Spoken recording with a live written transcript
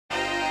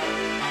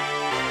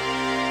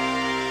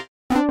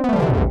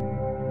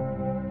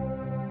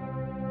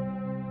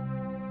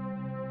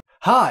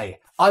Hi,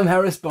 I'm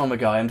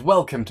hbomberguy and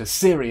welcome to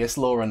Serious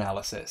Lore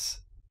Analysis.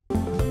 Oh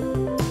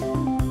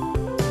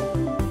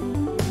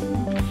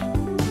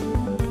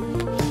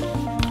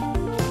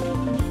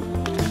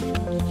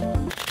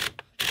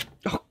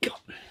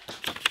god.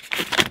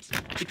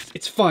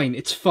 It's fine,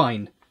 it's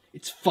fine.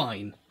 It's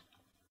fine.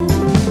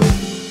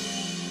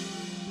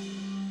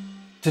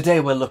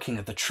 Today we're looking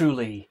at the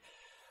truly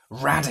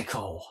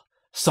radical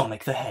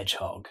Sonic the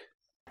Hedgehog.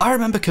 I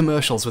remember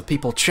commercials with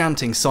people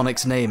chanting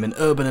Sonic's name in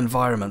urban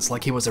environments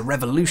like he was a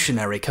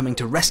revolutionary coming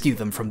to rescue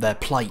them from their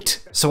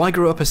plight. So I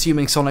grew up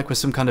assuming Sonic was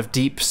some kind of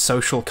deep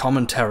social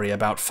commentary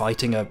about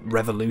fighting a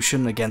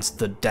revolution against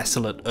the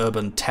desolate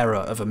urban terror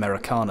of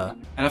Americana.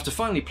 And after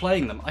finally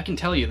playing them, I can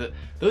tell you that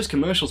those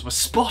commercials were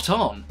spot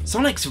on.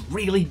 Sonic's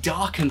really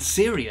dark and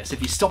serious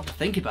if you stop to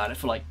think about it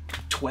for like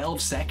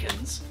 12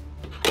 seconds.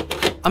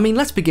 I mean,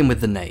 let's begin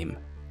with the name.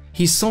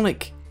 He's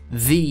Sonic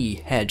the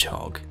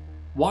Hedgehog.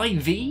 Why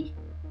the?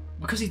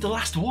 Because he's the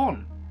last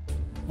one.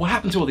 What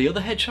happened to all the other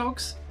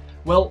hedgehogs?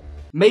 Well,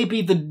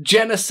 maybe the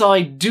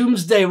genocide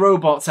doomsday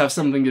robots have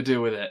something to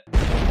do with it.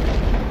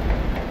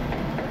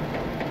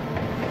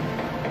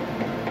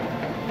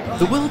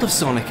 The world of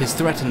Sonic is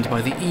threatened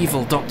by the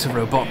evil Dr.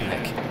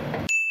 Robotnik.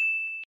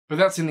 But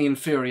that's in the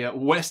inferior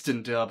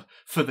Western dub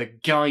for the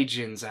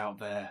gaijins out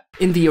there.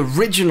 In the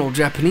original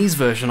Japanese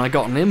version I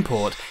got an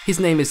import, his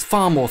name is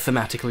far more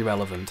thematically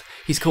relevant.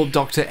 He's called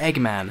Dr.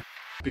 Eggman.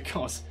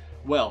 Because,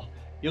 well,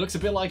 he looks a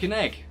bit like an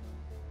egg,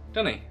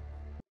 doesn't he?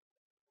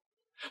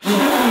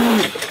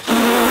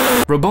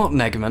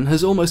 Robotnik Eggman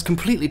has almost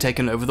completely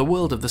taken over the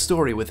world of the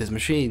story with his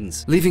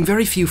machines, leaving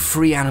very few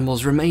free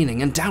animals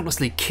remaining and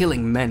doubtlessly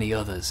killing many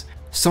others.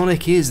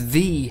 Sonic is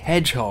the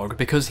Hedgehog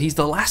because he's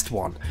the last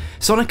one.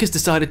 Sonic has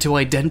decided to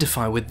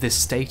identify with this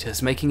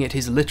status, making it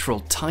his literal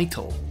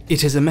title.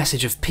 It is a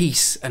message of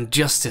peace and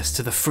justice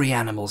to the free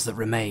animals that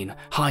remain,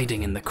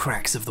 hiding in the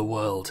cracks of the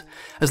world.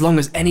 As long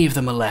as any of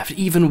them are left,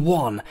 even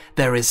one,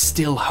 there is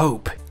still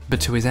hope.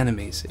 But to his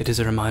enemies, it is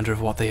a reminder of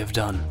what they have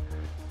done,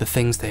 the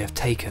things they have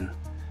taken,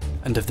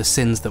 and of the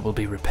sins that will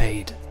be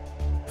repaid.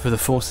 For the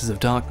forces of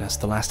darkness,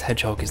 the last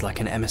Hedgehog is like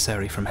an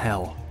emissary from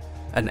hell,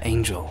 an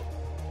angel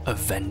of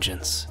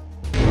vengeance.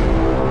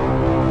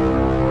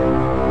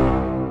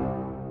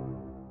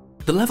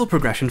 The level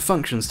progression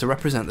functions to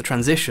represent the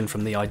transition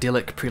from the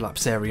idyllic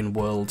prelapsarian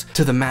world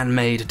to the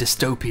man-made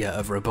dystopia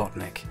of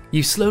Robotnik.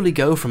 You slowly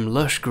go from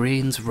lush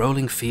greens,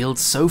 rolling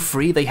fields so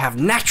free they have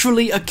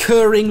naturally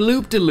occurring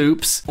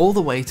loop-de-loops, all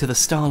the way to the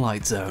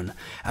Starlight Zone,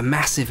 a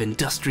massive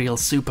industrial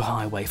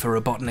superhighway for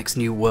Robotnik's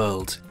new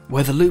world,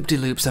 where the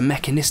loop-de-loops are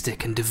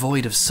mechanistic and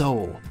devoid of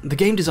soul. The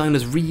game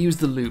designers reuse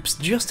the loops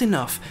just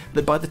enough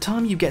that by the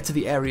time you get to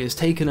the areas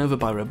taken over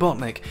by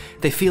Robotnik,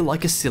 they feel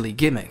like a silly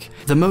gimmick.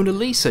 The Mona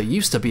Lisa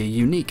used to be a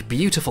unique,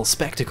 beautiful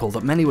spectacle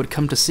that many would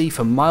come to see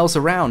for miles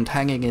around,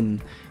 hanging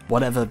in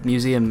whatever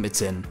museum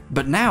it's in.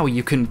 But now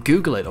you can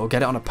Google it or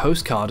get it on a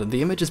postcard and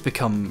the image has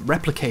become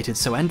replicated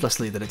so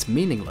endlessly that it's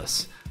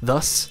meaningless.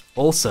 Thus,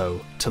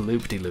 also to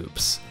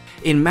loop-de-loops.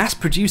 In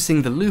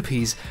mass-producing the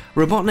loopies,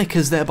 Robotnik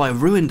has thereby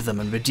ruined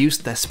them and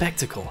reduced their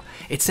spectacle.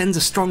 It sends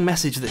a strong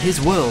message that his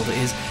world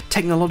is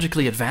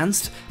technologically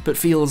advanced, but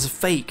feels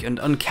fake and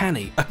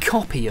uncanny, a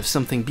copy of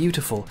something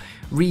beautiful,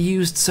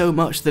 reused so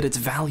much that its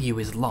value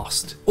is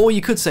lost. Or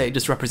you could say it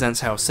just represents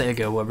how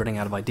Sega were running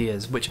out of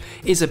ideas, which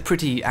is a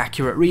pretty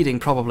accurate reading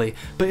probably,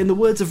 but in the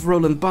words of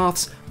Roland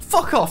Barthes,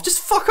 fuck off, just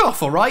fuck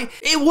off, alright?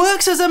 It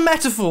works as a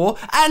metaphor,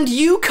 and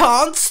you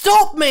can't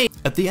stop me!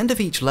 At the end of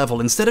each level,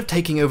 instead of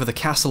taking over the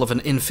castle of an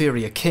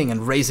inferior king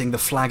and raising the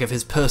flag of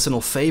his personal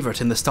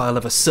favourite in the style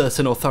of a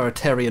certain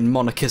authoritarian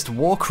monarchist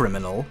war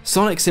criminal,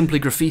 Sonic simply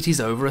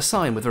graffitis over a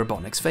sign with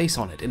Robotnik's face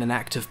on it in an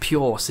act of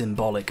pure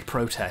symbolic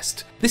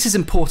protest. This is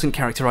important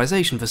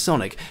characterization for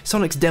Sonic.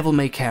 Sonic's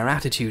devil-may-care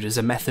attitude is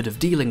a method of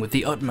dealing with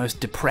the utmost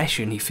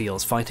depression he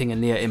feels fighting a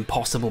near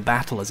impossible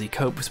battle as he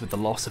copes with the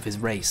loss of his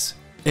race.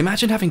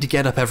 Imagine having to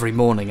get up every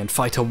morning and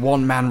fight a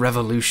one-man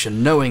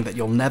revolution knowing that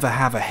you'll never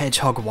have a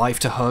hedgehog wife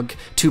to hug,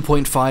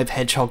 2.5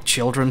 hedgehog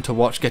children to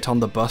watch get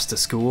on the bus to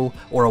school,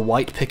 or a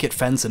white picket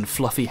fence and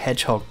fluffy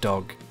hedgehog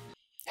dog.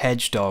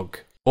 Hedge dog.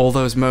 All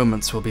those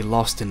moments will be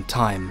lost in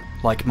time,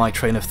 like my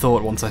train of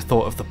thought once I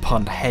thought of the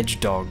pun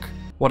hedge dog.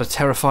 What a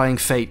terrifying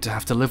fate to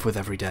have to live with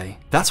every day.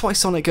 That's why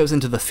Sonic goes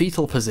into the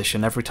fetal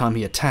position every time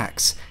he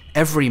attacks.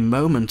 Every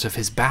moment of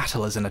his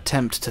battle is an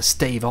attempt to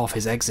stave off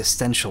his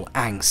existential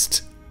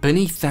angst.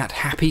 Beneath that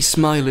happy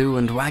smiley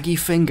and waggy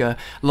finger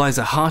lies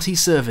a hearty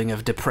serving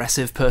of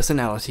depressive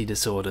personality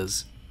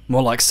disorders.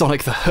 More like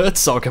Sonic the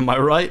Herzog, am I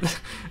right?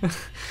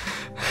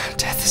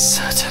 Death is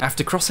certain.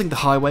 After crossing the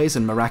highways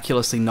and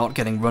miraculously not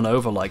getting run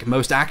over like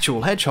most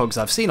actual hedgehogs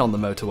I've seen on the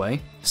motorway,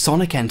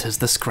 Sonic enters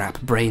the scrap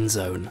brain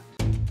zone.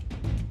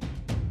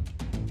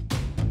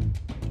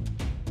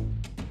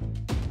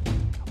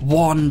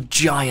 One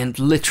giant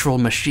literal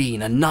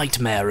machine, a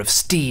nightmare of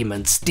steam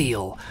and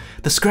steel.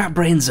 The Scrap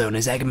Brain Zone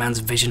is Eggman's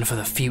vision for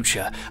the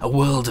future, a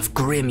world of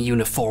grim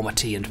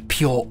uniformity and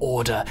pure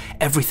order,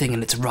 everything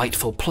in its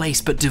rightful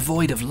place but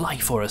devoid of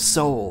life or a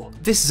soul.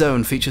 This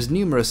zone features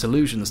numerous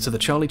allusions to the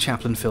Charlie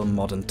Chaplin film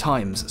Modern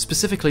Times,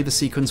 specifically the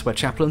sequence where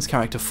Chaplin's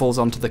character falls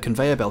onto the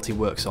conveyor belt he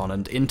works on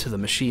and into the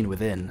machine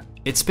within.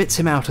 It spits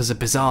him out as a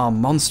bizarre,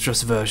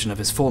 monstrous version of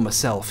his former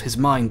self, his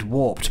mind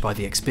warped by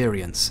the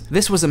experience.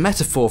 This was a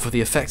metaphor for the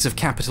effects of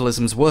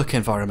capitalism's work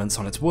environments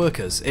on its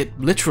workers. It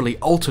literally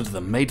altered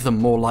them, made them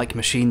more like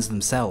machines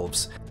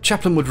themselves.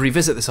 Chaplin would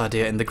revisit this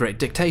idea in The Great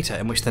Dictator,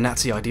 in which the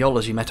Nazi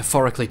ideology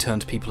metaphorically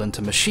turned people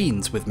into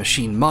machines, with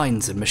machine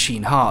minds and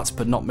machine hearts,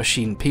 but not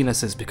machine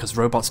penises because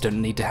robots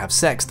don't need to have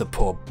sex, the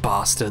poor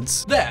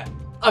bastards. There!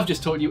 I've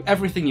just taught you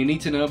everything you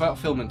need to know about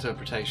film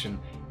interpretation.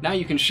 Now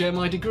you can share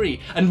my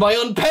degree, and my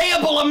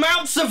unpayable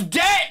amounts of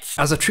debt!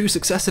 As a true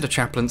successor to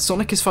Chaplin,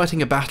 Sonic is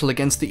fighting a battle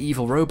against the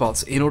evil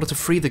robots in order to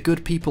free the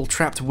good people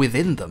trapped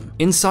within them.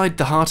 Inside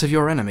the heart of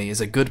your enemy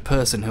is a good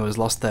person who has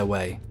lost their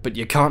way. But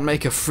you can't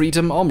make a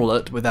freedom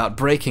omelette without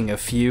breaking a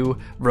few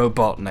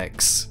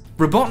Robotniks.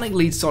 Robotnik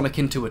leads Sonic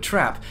into a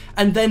trap,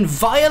 and then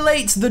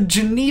violates the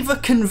Geneva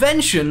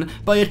Convention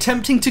by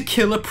attempting to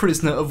kill a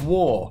prisoner of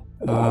war.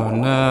 Oh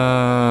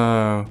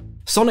no.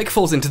 Sonic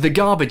falls into the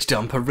garbage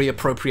dump, a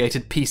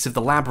reappropriated piece of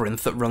the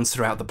labyrinth that runs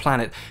throughout the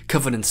planet,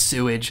 covered in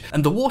sewage,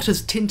 and the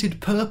water's tinted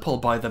purple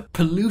by the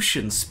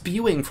pollution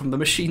spewing from the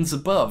machines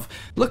above.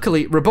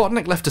 Luckily,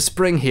 Robotnik left a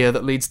spring here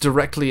that leads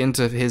directly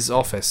into his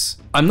office.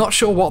 I'm not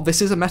sure what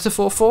this is a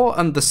metaphor for,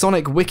 and the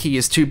Sonic wiki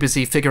is too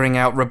busy figuring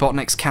out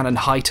Robotnik's canon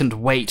height and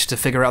weight to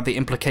figure out the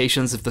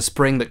implications of the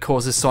spring that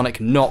causes Sonic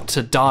not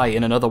to die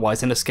in an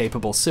otherwise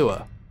inescapable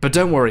sewer. But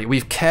don't worry,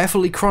 we've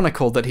carefully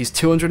chronicled that he's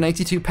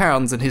 282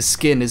 pounds and his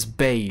skin is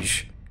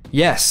beige.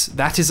 Yes,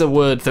 that is a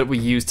word that we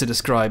use to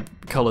describe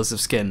colours of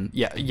skin.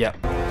 Yeah.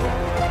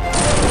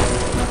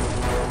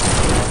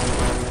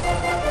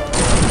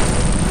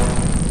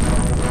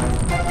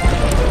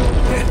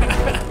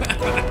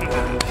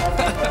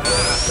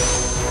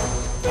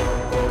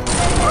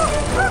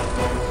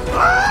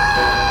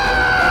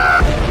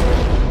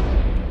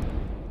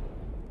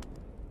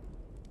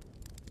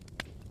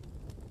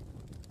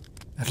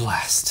 At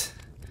last,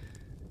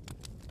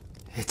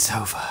 it's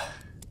over.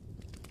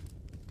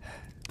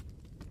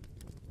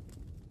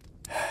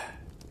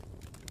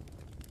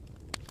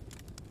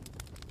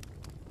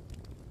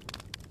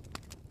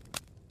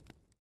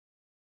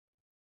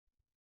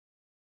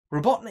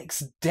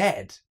 Robotnik's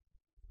dead.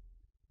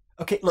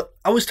 Okay, look,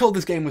 I was told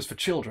this game was for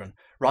children,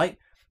 right?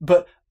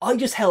 But I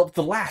just helped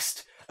the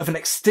last of an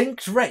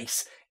extinct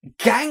race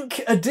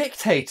gank a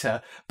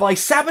dictator by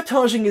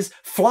sabotaging his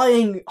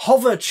flying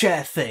hover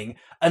chair thing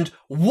and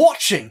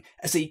watching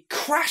as he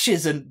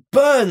crashes and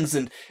burns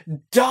and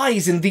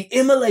dies in the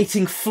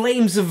immolating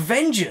flames of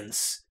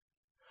vengeance.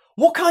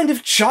 What kind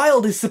of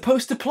child is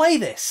supposed to play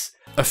this?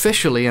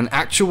 Officially an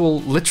actual,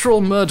 literal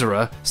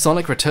murderer,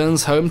 Sonic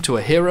returns home to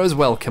a hero's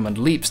welcome and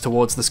leaps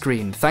towards the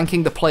screen,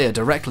 thanking the player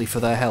directly for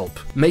their help,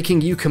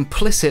 making you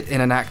complicit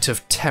in an act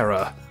of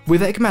terror.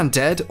 With Eggman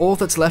dead, all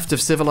that's left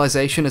of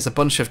civilization is a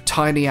bunch of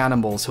tiny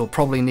animals who'll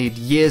probably need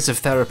years of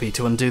therapy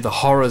to undo the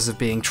horrors of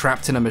being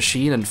trapped in a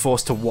machine and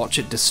forced to watch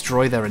it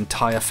destroy their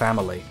entire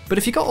family. But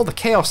if you got all the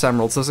Chaos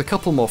Emeralds, there's a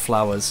couple more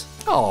flowers.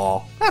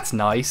 Aww, that's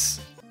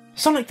nice.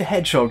 Sonic the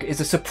Hedgehog is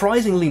a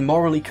surprisingly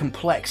morally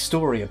complex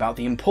story about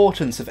the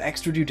importance of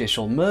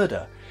extrajudicial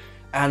murder.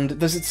 And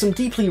there's some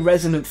deeply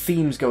resonant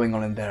themes going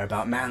on in there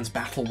about man's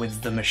battle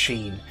with the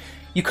machine.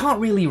 You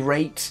can't really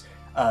rate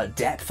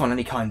depth on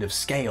any kind of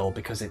scale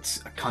because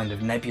it's a kind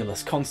of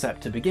nebulous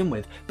concept to begin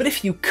with, but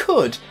if you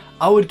could,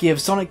 I would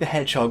give Sonic the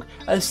Hedgehog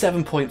a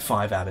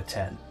 7.5 out of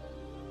 10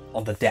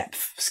 on the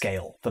depth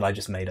scale that I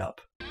just made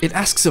up. It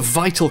asks a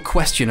vital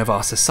question of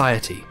our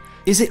society.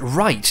 Is it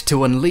right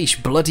to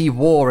unleash bloody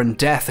war and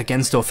death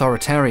against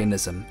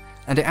authoritarianism?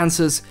 And it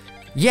answers,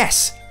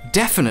 yes,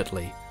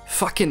 definitely.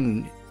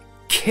 Fucking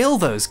kill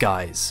those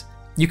guys.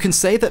 You can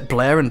say that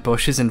Blair and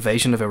Bush's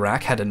invasion of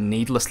Iraq had a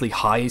needlessly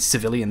high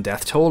civilian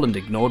death toll and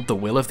ignored the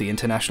will of the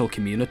international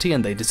community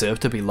and they deserve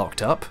to be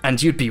locked up,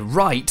 and you'd be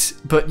right,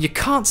 but you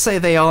can't say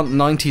they aren't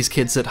 90s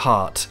kids at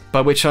heart.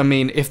 By which I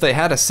mean, if they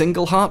had a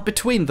single heart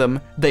between them,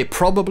 they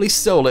probably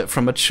stole it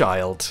from a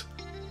child.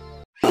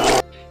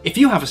 If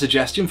you have a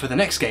suggestion for the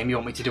next game you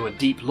want me to do a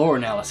deep lore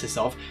analysis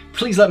of,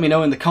 please let me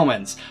know in the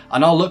comments,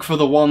 and I'll look for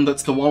the one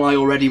that's the one I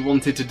already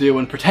wanted to do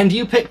and pretend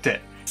you picked it.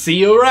 See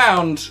you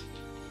around!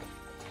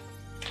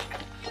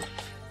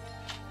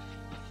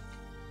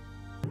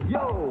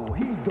 Yo,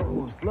 he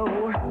goes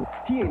slow.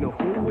 He ain't no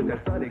fool with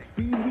that Sonic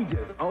speed. He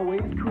just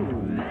always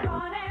cool.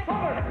 Sonic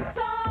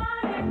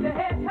the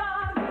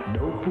Hedgehog.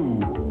 No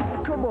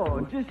fool. Come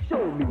on, just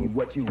show me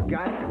what you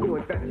got.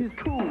 Going fast is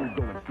cool,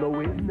 going slow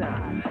is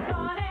not.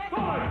 Sonic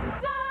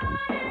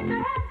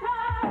the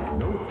Hedgehog.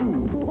 No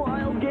fool.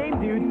 Wild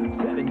game, dude.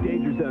 7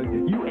 danger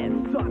zones. You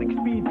and Sonic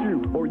speed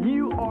through, or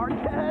you are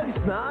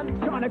toast, man.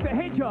 Sonic the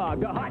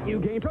Hedgehog, the hot new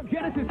game from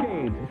Genesis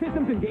Games.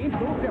 Systems and games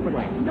sold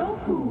separately. No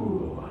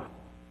fool.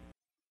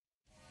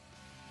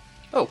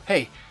 Oh,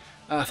 hey,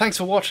 thanks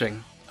for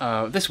watching.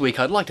 This week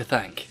I'd like to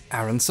thank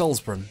Aaron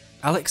Solsbrun,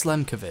 Alex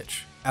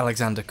Lemkovich,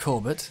 Alexander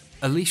Corbett,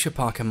 Alicia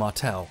Parker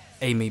Martell,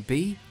 Amy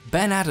B,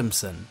 Ben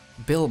Adamson,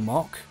 Bill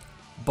Mock,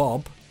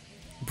 Bob,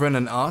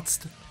 Brennan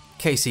Arzt,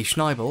 Casey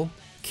Schneibel,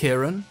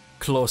 Kieran,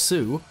 Claw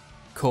Sue,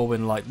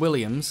 Corwin Light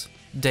Williams,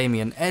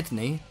 Damien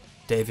Edney,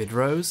 David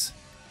Rose,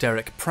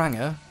 Derek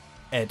Pranger,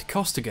 Ed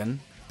Costigan,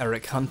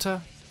 Eric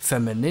Hunter,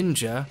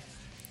 Femininja,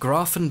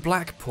 Grafen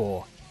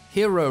Blackpaw,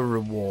 Hero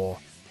Rewar,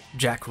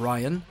 Jack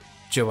Ryan,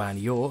 Joanne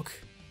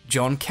York,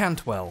 John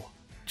Cantwell,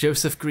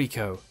 Joseph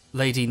Greco,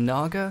 Lady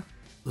Naga,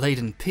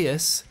 Layden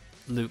Pierce,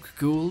 Luke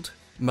Gould,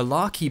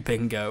 Malarkey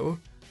Bingo,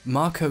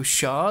 Marco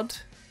Shard,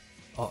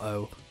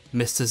 Mr.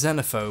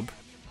 Xenophobe,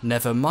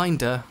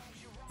 Neverminder,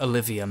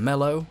 Olivia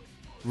Mello,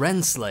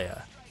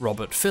 Renslayer,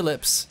 Robert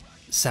Phillips,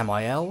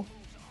 Samael,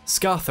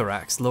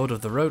 Scartharax, Lord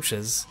of the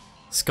Roaches,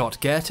 Scott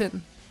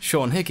Gertin,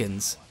 Sean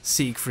Higgins,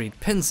 Siegfried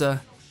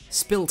Pinzer,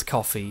 Spilt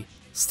Coffee,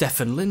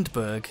 Stefan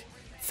Lindberg,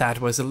 Thad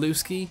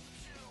Weselowski,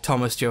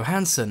 Thomas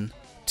Johansson,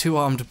 Two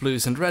Armed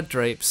Blues and Red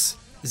Drapes,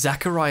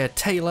 Zachariah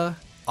Taylor,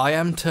 I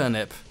Am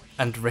Turnip,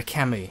 and Rick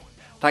Hemme.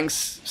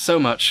 Thanks so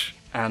much,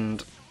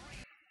 and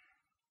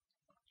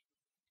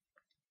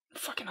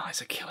fucking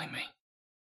eyes are killing me.